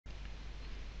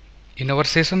In our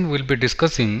session, we will be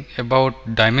discussing about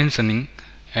dimensioning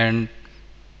and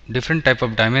different type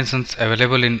of dimensions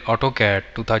available in AutoCAD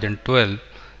 2012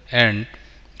 and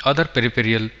other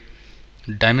peripheral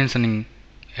dimensioning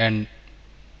and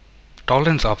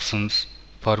tolerance options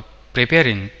for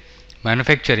preparing,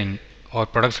 manufacturing or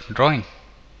production drawing.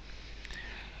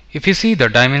 If you see the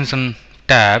dimension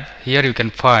tab, here you can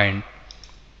find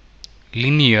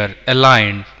linear,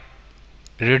 aligned,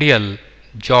 radial,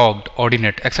 jogged,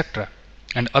 ordinate, etc.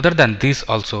 And other than this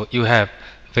also you have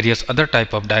various other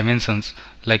type of dimensions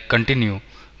like continue,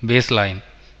 baseline,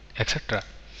 etc.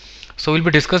 So we'll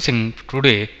be discussing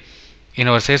today in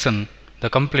our session the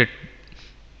complete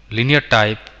linear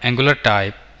type, angular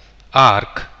type,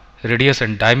 arc, radius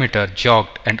and diameter,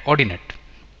 jogged and ordinate.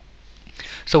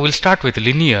 So we'll start with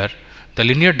linear. The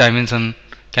linear dimension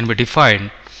can be defined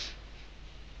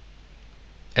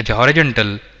as a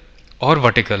horizontal or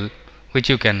vertical which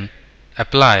you can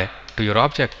apply to your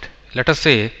object. Let us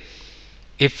say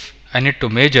if I need to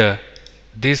measure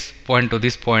this point to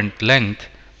this point length,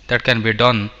 that can be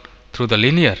done through the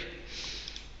linear.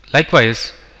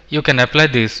 Likewise, you can apply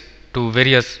this to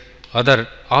various other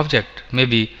object,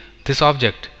 maybe this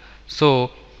object.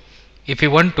 So if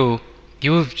you want to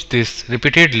use this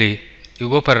repeatedly, you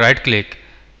go for right click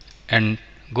and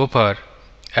go for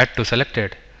add to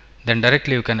selected, then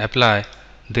directly you can apply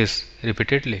this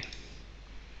repeatedly.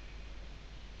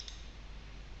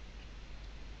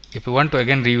 If you want to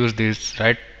again reuse this,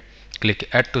 right click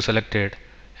add to selected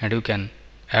and you can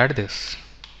add this.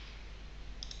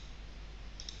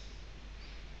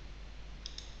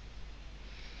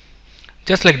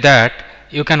 Just like that,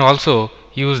 you can also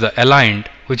use the aligned,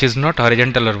 which is not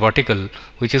horizontal or vertical,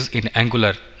 which is in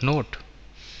angular node.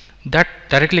 That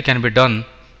directly can be done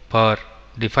for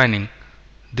defining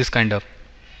this kind of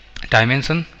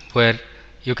dimension where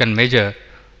you can measure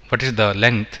what is the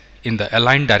length in the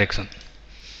aligned direction.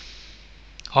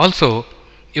 Also,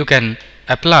 you can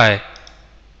apply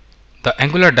the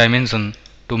angular dimension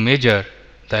to measure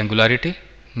the angularity.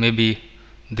 Maybe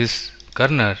this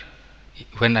corner,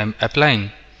 when I am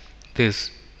applying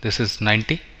this is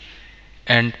 90,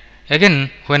 and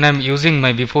again when I am using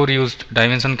my before used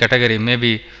dimension category,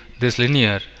 maybe this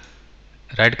linear,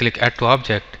 right click add to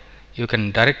object, you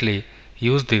can directly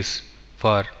use this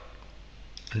for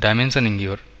dimensioning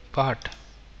your part.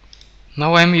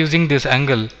 Now I am using this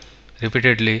angle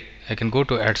repeatedly. I can go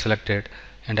to add selected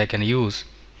and I can use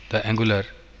the angular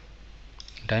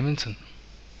dimension.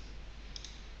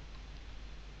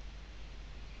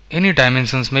 Any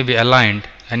dimensions may be aligned,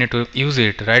 I need to use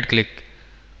it, right click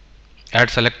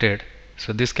add selected,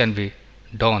 so this can be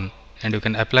done and you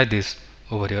can apply this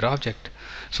over your object.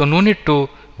 So no need to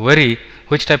worry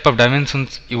which type of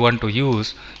dimensions you want to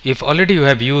use. If already you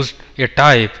have used a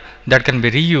type, that can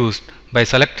be reused by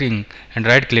selecting and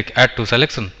right click add to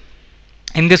selection.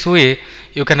 In this way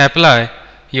you can apply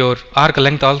your arc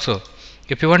length also.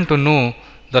 If you want to know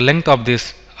the length of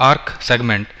this arc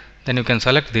segment, then you can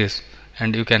select this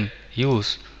and you can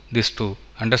use this to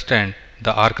understand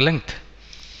the arc length.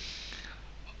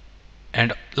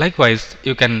 And likewise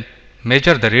you can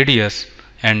measure the radius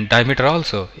and diameter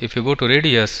also. If you go to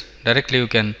radius, directly you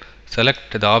can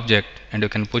select the object and you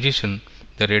can position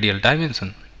the radial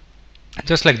dimension.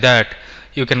 Just like that,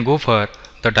 you can go for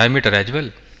the diameter as well.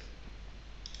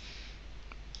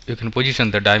 You can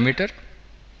position the diameter,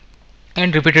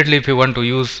 and repeatedly if you want to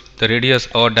use the radius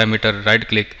or diameter, right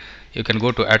click, you can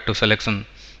go to add to selection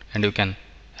and you can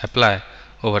apply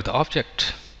over the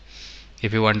object.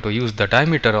 If you want to use the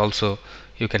diameter also,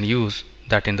 you can use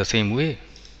that in the same way,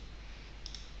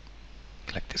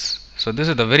 like this. So this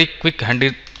is the very quick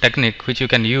handy technique which you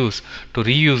can use to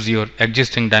reuse your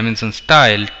existing dimension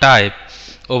style type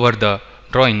over the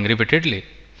drawing repeatedly.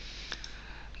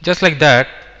 Just like that,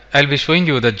 I'll be showing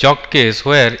you the jogged case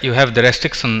where you have the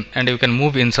restriction and you can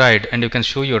move inside and you can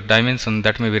show your dimension,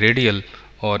 that may be radial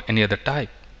or any other type.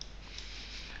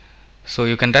 So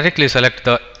you can directly select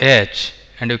the edge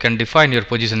and you can define your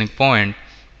positioning point.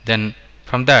 Then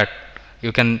from that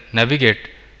you can navigate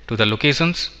to the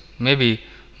locations. Maybe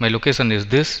my location is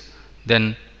this,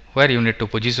 then where you need to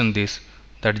position this,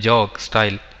 that jog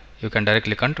style you can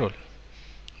directly control.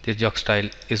 This jog style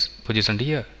is positioned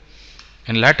here,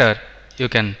 and later you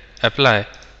can apply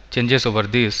changes over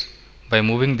this by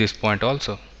moving this point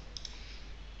also.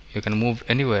 You can move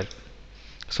anywhere.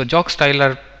 So jog style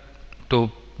are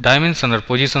to dimension or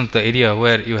position the area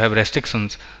where you have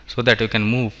restrictions so that you can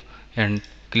move, and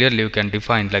clearly you can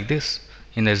define like this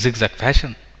in a zigzag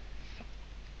fashion.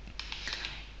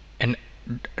 And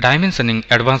dimensioning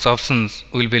advanced options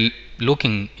will be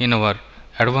looking in our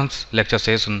advanced lecture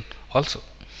session also.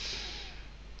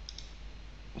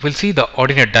 we'll see the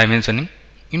ordinate dimensioning.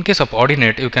 In case of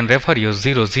ordinate, you can refer your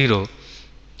 0, 0.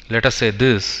 Let us say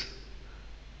this.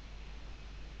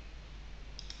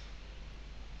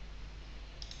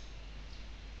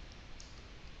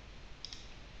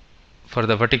 For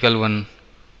the vertical one,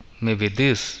 maybe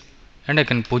this, and I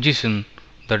can position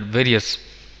the various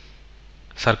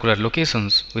circular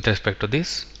locations with respect to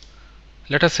this.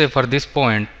 Let us say for this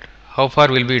point, how far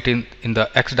will be it in the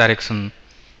x direction,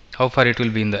 how far it will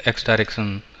be in the x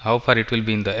direction, how far it will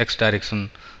be in the x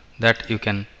direction, that you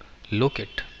can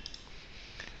locate.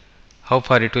 How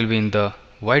far it will be in the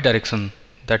y direction,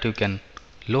 that you can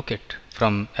locate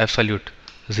from absolute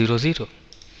 0, 0.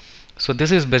 So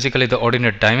this is basically the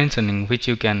ordinate dimensioning which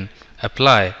you can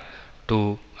apply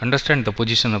to understand the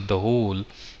position of the hole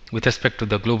with respect to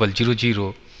the global 0,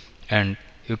 0, and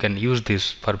you can use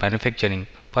this for manufacturing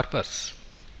purpose.